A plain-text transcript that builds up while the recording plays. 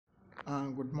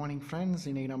Good morning friends.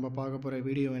 இன்னைக்கு நம்ம பார்க்க போகிற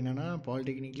வீடியோ என்னென்னா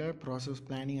பாலிடெக்னிக்கில் process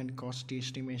planning and cost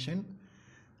estimation.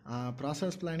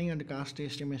 Process planning and cost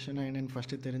estimation என்னென்னு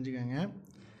ஃபஸ்ட்டு தெரிஞ்சுக்கோங்க.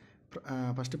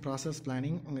 ஃபஸ்ட்டு ப்ராசஸ்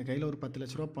பிளானிங், உங்கள் கையில் ஒரு 10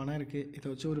 லட்ச ரூபா பணம் இருக்குது. இதை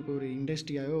வச்சு ஒரு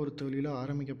இண்டஸ்ட்ரியாகவே ஒரு தொழிலோ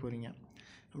ஆரம்பிக்க போகிறீங்க.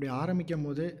 அப்படி ஆரம்பிக்கும்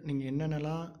போது நீங்கள்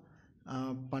என்னென்னலாம்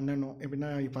பண்ணணும்,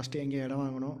 எப்படின்னா ஃபஸ்ட்டு எங்கே இடம்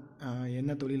வாங்கணும்,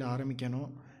 என்ன தொழில் ஆரம்பிக்கணும்,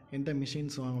 எந்த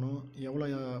மிஷின்ஸ் வாங்கணும், எவ்வளோ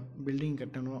பில்டிங்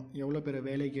கட்டணும், எவ்வளோ பேர்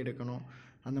வேலைக்கு எடுக்கணும்,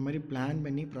 அந்த மாதிரி பிளான்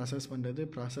பண்ணி ப்ராசஸ் பண்ணுறது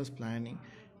ப்ராசஸ் பிளானிங்.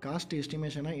 காஸ்ட்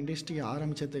எஸ்டிமேஷனாக இண்டஸ்ட்ரி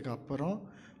ஆரம்பித்ததுக்கு அப்புறம்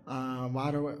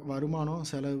வருமானம்,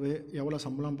 செலவு, எவ்வளோ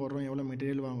சம்பளம் போடுறோம், எவ்வளோ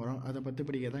மெட்டீரியல் வாங்குகிறோம், அதை பற்றி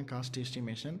படிக்க தான் காஸ்ட்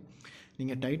எஸ்டிமேஷன்.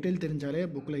 நீங்கள் டைட்டில் தெரிஞ்சாலே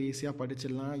புக்கில் ஈஸியாக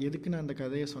படிச்சிடலாம். எதுக்கு நான் அந்த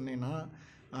கதையை சொன்னேன்னா,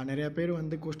 நிறையா பேர்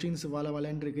கொஸ்டின்ஸ்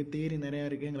வளன்னு இருக்குது, தியரி நிறையா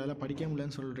இருக்குது, எங்களால் படிக்க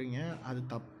முடியலன்னு சொல்கிறீங்க. அது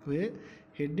தப்பு.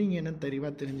 ஹெட்டிங் என்னன்னு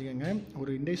தெளிவாக தெரிஞ்சுக்கோங்க.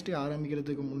 ஒரு இண்டஸ்ட்ரி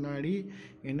ஆரம்பிக்கிறதுக்கு முன்னாடி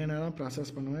என்னென்னலாம்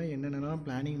ப்ராசஸ் பண்ணுவேன், என்னென்னலாம்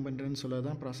பிளானிங் பண்ணுறேன்னு சொல்ல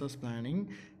தான் ப்ராசஸ் பிளானிங்.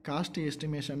 காஸ்ட்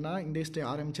எஸ்டிமேஷன்னா இண்டஸ்ட்ரி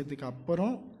ஆரம்பித்ததுக்கு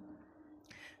அப்புறம்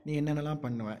நீ என்னென்னலாம்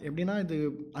பண்ணுவேன். எப்படின்னா இது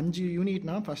 5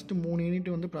 யூனிட்னா ஃபஸ்ட்டு 3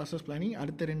 யூனிட் ப்ராசஸ் பிளானிங்,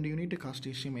 அடுத்த 2 யூனிட்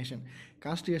காஸ்ட் எஸ்டிமேஷன்.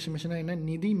 காஸ்ட் எஸ்டிமேஷனாக என்ன,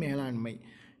 நிதி மேலாண்மை.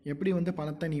 எப்படி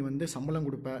பணத்தை நீ சம்பளம்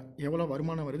கொடுப்ப, எவ்வளோ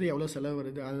வருமானம் வருது, எவ்வளோ செலவு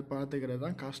வருது, அதை பார்த்துக்கிறது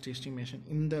தான் காஸ்ட் எஸ்டிமேஷன்.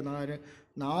 இந்த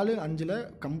 4-5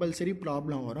 கம்பல்சரி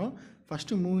ப்ராப்ளம் வரும்.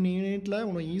 ஃபஸ்ட்டு 3 யூனிட்டில்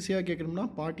உனக்கு ஈஸியாக கேட்கணும்னா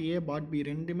பார்ட் ஏ பார்ட் பி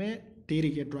ரெண்டுமே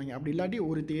தியரி கேட்டுருவாங்க. அப்படி இல்லாட்டி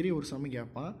ஒரு தியரி ஒரு சம்மு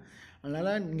கேட்பான்.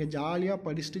 அதனால் நீங்கள் ஜாலியாக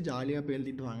படிச்சுட்டு ஜாலியாக போய்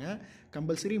எழுதிட்டு வாங்க.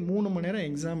 கம்பல்சரி 3 மணி நேரம்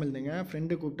எக்ஸாம் எழுதுங்க.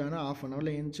 ஃப்ரெண்டு கூப்பிட்டானா ½ அன்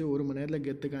ஹவரில் எழுந்துச்சி 1 மணி நேரத்தில்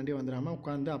கெத்துக்காண்டி வந்துடாமல்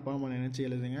உட்காந்து அப்பா அம்மா நினச்சி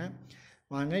எழுதுங்க.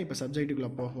 வாங்க இப்போ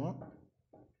சப்ஜெக்ட்டுக்குள்ளே போவோம்.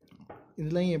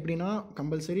 இதுலையும் எப்படின்னா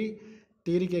கம்பல்சரி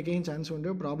தியரி கேட்கவும் சான்ஸ் உண்டு,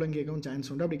 ப்ராப்ளம் கேட்கவும் சான்ஸ்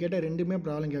உண்டு. அப்படி கேட்டால் ரெண்டுமே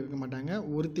ப்ராப்ளம் கேட்க மாட்டாங்க,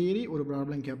 ஒரு தியரி ஒரு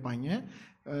ப்ராப்ளம் கேட்பாங்க.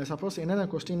 சப்போஸ் என்னென்ன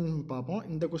கொஸ்டின் பார்ப்போம்.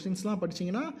 இந்த கொஸ்டின்ஸ்லாம்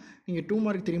படிச்சிங்கன்னா நீங்கள் 2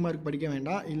 மார்க் 3 மார்க் படிக்க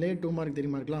வேண்டாம், இல்லை 2 மார்க் 3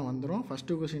 மார்க்லாம் வந்துடும்.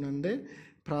 First question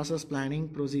process planning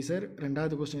procedure,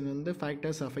 ரெண்டாவது question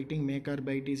factors affecting make R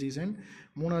by decision,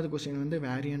 மூணாவது கொஸ்டின்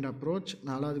வேரியண்ட் அப்ரோச்,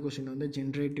 நாலாவது கொஸ்டின்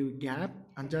ஜென்ரேட்டிவ் கேப்,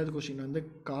 அஞ்சாவது கொஸ்டின்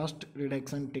காஸ்ட்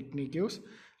ரிடக்ஷன் டெக்னிக்யூஸ்,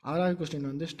 ஆறாவது கொஸ்டின்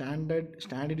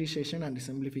ஸ்டாண்டர்டைசேஷன் அண்ட்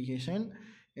சிம்பிளிஃபிகேஷன்,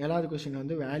 ஏழாவது question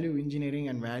value engineering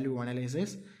and value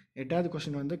analysis, எட்டாவது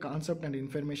question concept and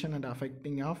information and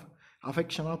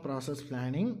affection of process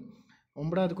planning,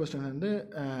 ஒன்பதாவது question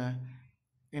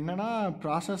என்னென்னா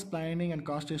process planning and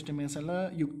cost எஸ்டிமேஷனில்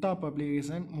Yukta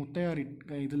publication Muthaiyar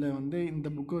இதில் இந்த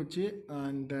book வச்சு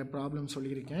இந்த ப்ராப்ளம்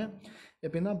சொல்லியிருக்கேன்.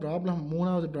 எப்படின்னா ப்ராப்ளம்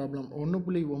 3வது ப்ராப்ளம்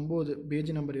 1.9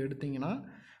 பேஜ் நம்பர் எடுத்திங்கன்னா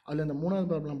அதில் இந்த 3வது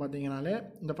ப்ராப்ளம் பார்த்தீங்கனாலே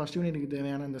இந்த ஃபஸ்ட் யூனிட்டுக்கு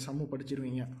தேவையான இந்த சம்மு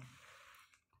படிச்சிருவீங்க.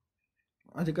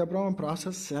 அதுக்கப்புறம்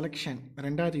ப்ராசஸ் செலெக்ஷன்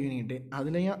 2வது யூனிட்டு,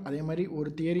 அதுலேயும் அதே மாதிரி ஒரு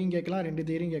தியரியும் கேட்கலாம், 2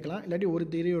 தியரியும் கேட்கலாம், இல்லாட்டி ஒரு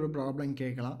தியரி ஒரு ப்ராப்ளம்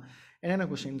கேட்கலாம். என்னென்ன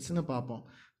கொஸ்டின்ஸ்னு பார்ப்போம்.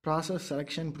 Process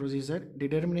selection procedure,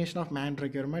 determination of man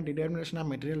requirement, determination of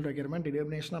material requirement,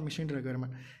 determination of machine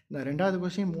requirement. இந்த 2வது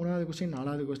கொஸ்டின், 3வது கொஸ்டின்,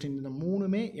 4வது கொஸ்டின், இந்த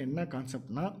 3மே என்ன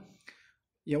கான்செப்ட்னா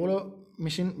எவ்வளோ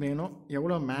மிஷின் வேணும்,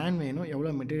 எவ்வளோ மேன் வேணும்,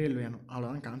 எவ்வளோ மெட்டீரியல் வேணும்,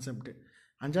 அவ்வளோதான் கான்செப்ட்டு.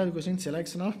 5வது question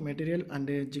selection of material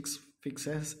and jigs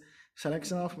fixtures,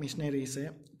 selection of machineries,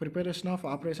 preparation of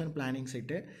operation planning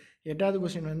set. 8வது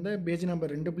question page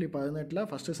number 2.18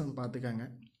 first some பார்த்துக்காங்க.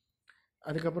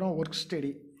 அதுக்கப்புறம் ஒர்க்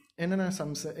ஸ்டடி, என்னென்ன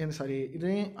சம்ஸ்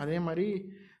இதையும் அதே மாதிரி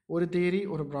ஒரு தியரி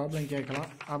ஒரு ப்ராப்ளம் கேட்கலாம்,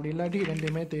 அப்படி இல்லாட்டி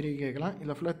ரெண்டுமே தியரி கேட்கலாம்.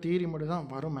 இதில் ஃபுல்லாக தியரி மட்டும் தான்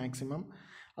வரும் மேக்ஸிமம்.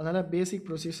 அதனால் பேசிக்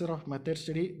procedure of method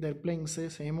study, தெர்ப்ளிங்ஸு,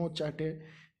 சேமோ chart,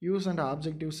 use and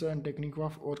objectives and technique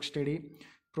of work study,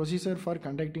 procedure for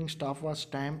conducting staff watch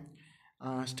time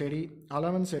study,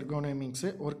 allowance எர்கோனமிக்ஸு,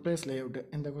 work place layout.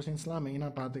 இந்த கொஸ்டின்ஸ்லாம்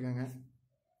மெயினாக பார்த்துக்கோங்க.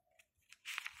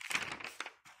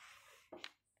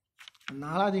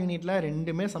 4வது யூனிட்டில்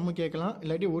ரெண்டுமே சம்மு கேட்கலாம்,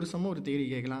 இல்லாட்டி ஒரு சம்மு ஒரு தியரி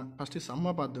கேட்கலாம். ஃபஸ்ட்டு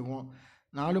சம்மை பார்த்துக்குவோம்.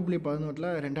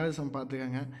 4.18 2வது சம்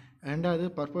பார்த்துக்கோங்க. 2வது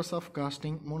பர்பஸ் ஆஃப்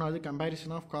காஸ்டிங், 3வது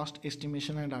comparison of cost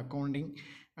estimation and accounting,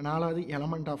 4வது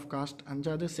எலமெண்ட் ஆஃப் காஸ்ட்,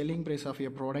 5வது selling price of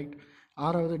a product,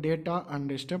 6வது data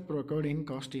and step record in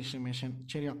cost estimation.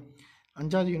 சரியா?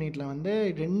 5வது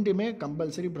யூனிட்டில் ரெண்டுமே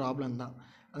கம்பல்சரி ப்ராப்ளம் தான்.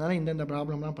 அதனால் இந்தந்த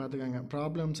ப்ராப்ளம்லாம் பார்த்துக்கோங்க.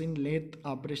 ப்ராப்ளம்ஸ் இன் lathe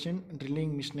operation,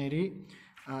 drilling machinery,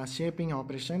 shaping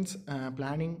operations,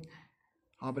 planning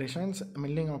operations,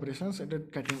 milling operations,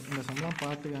 cutting. இந்த சம்லாம்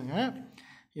பார்த்துக்கோங்க.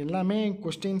 எல்லாமே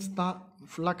கொஸ்டின்ஸ் தான்.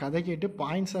 ஃபுல்லாக கதை கேட்டு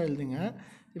பாயிண்ட்ஸாக எழுதுங்க.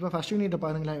 இப்போ ஃபஸ்ட் யூனிட்டை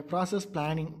பாருங்களேன். Process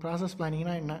planning. ப்ராசஸ்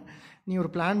பிளானிங்னா என்ன, நீ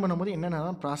ஒரு பிளான் பண்ணும்போது என்னென்ன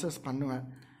தான் ப்ராசஸ் பண்ணுவேன்.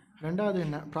 2வது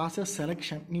என்ன, ப்ராசஸ்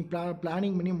செலெக்ஷன். நீ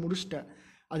பிளானிங் பண்ணி முடிச்சிட்ட,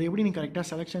 அது எப்படி நீ கரெக்டாக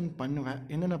செலெக்ஷன் பண்ணுவேன்,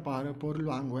 என்னென்ன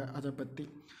பொருள் வாங்குவேன், அதை பற்றி.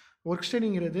 ஒர்க்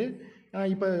ஸ்டடிங்கிறது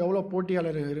இப்போ எவ்வளோ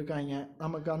போட்டியாளர் இருக்காங்க,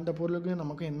 நமக்கு அந்த பொருளுக்கு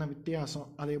நமக்கு என்ன வித்தியாசம்,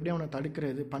 அதை எப்படி அவனை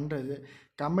தடுக்கிறது பண்ணுறது,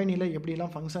 கம்பெனியில்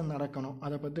எப்படிலாம் ஃபங்க்ஷன் நடக்கணும்,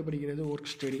 அதை பற்றி படிக்கிறது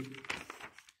ஒர்க் ஸ்டடி.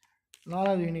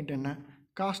 4வது யூனிட் என்ன,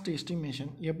 காஸ்ட்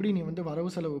எஸ்டிமேஷன், எப்படி நீ வந்து வரவு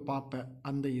செலவு பார்ப்ப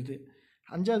அந்த இது.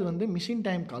 5வது வந்து மிஷின்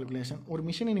டைம் கால்குலேஷன். ஒரு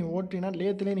மிஷினை நீ ஓட்டினா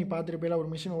லேத்துலேயே நீ பார்த்துருப்பீல ஒரு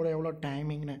மிஷின் ஓட எவ்வளோ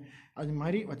டைமிங்னு, அது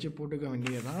மாதிரி வச்சு போட்டுக்க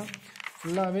வேண்டியதுதான்.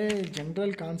 ஃபுல்லாகவே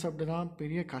ஜென்ரல் கான்செப்ட் தான்,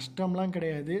 பெரிய கஷ்டம்லாம்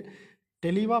கிடையாது.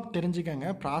 தெளிவாக தெரிஞ்சுக்கங்க.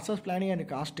 ப்ராசஸ் பிளானிங் அண்ட்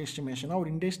காஸ்ட் எஸ்டிமேஷனாக ஒரு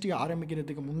இண்டஸ்ட்ரி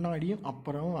ஆரம்பிக்கிறதுக்கு முன்னாடியும்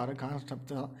அப்புறம் வர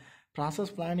கான்செப்ட் தான்.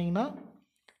 ப்ராசஸ் பிளானிங்னா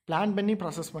பிளான் பண்ணி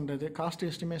ப்ராசஸ் பண்ணுறது, காஸ்ட்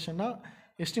எஸ்டிமேஷன்னா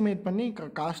எஸ்டிமேட் பண்ணி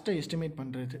காஸ்ட்டை எஸ்டிமேட்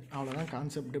பண்ணுறது, அவ்வளோதான்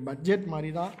கான்செப்ட். பட்ஜெட் மாதிரி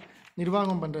தான்,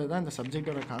 நிர்வாகம் பண்ணுறது தான் இந்த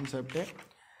சப்ஜெக்டோட கான்செப்ட்டு.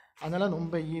 அதனால்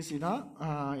ரொம்ப ஈஸி தான்.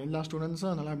 எல்லா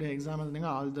ஸ்டூடெண்ட்ஸும் அதனால் அப்படியே எக்ஸாம் எழுதுங்க.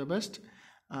 All the best.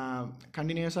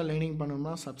 கண்டினியூஸாக லேர்னிங்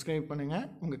பண்ணணும்னா சப்ஸ்கிரைப் பண்ணுங்கள்.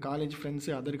 உங்கள் college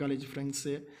friends, other college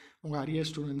friends, உங்கள் அரியர்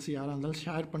ஸ்டூடெண்ட்ஸு யாராக இருந்தாலும்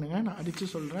ஷேர் பண்ணுங்கள். நான் அடித்து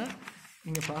சொல்கிறேன்,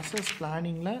 நீங்கள் ப்ராசஸ்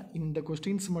பிளானிங்கில் இந்த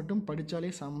கொஸ்டின்ஸ் மட்டும்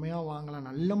படித்தாலே செம்மையாக வாங்கலாம்,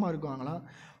 நல்ல மார்க் வாங்கலாம்.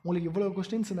 உங்களுக்கு இவ்வளோ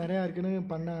கொஸ்டின்ஸ் நிறையா இருக்குன்னு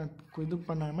இது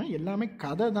பண்ணாமல் எல்லாமே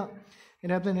கதை தான்.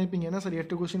 நிறையா பேர் நினைப்பீங்க, என்ன சார்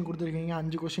 8 கொஸ்டின் கொடுத்துருக்கீங்க,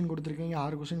 5 கொஸ்டின் கொடுத்துருக்கீங்க,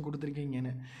 6 கொஸ்டின்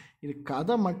கொடுத்துருக்கீங்கன்னு. இது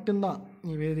கதை மட்டும்தான்,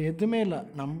 இது எதுவுமே இல்லை.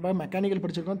 நம்ம மெக்கானிக்கல்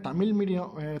படிச்சிருக்கோம், தமிழ்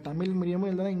மீடியமும்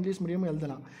எழுதலாம், இங்கிலீஷ் மீடியமும்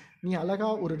எழுதலாம். நீ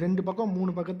அழகாக ஒரு 2 பக்கம்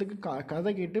 3 பக்கத்துக்கு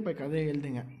கதை கேட்டு இப்போ கதையை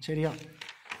எழுதுங்க, சரியா?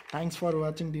 தேங்க்ஸ் ஃபார்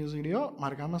வாட்சிங் திஸ் வீடியோ.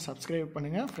 மறக்காமல் சப்ஸ்கிரைப்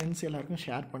பண்ணுங்கள், ஃப்ரெண்ட்ஸ் எல்லாருக்கும்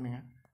ஷேர் பண்ணுங்கள்.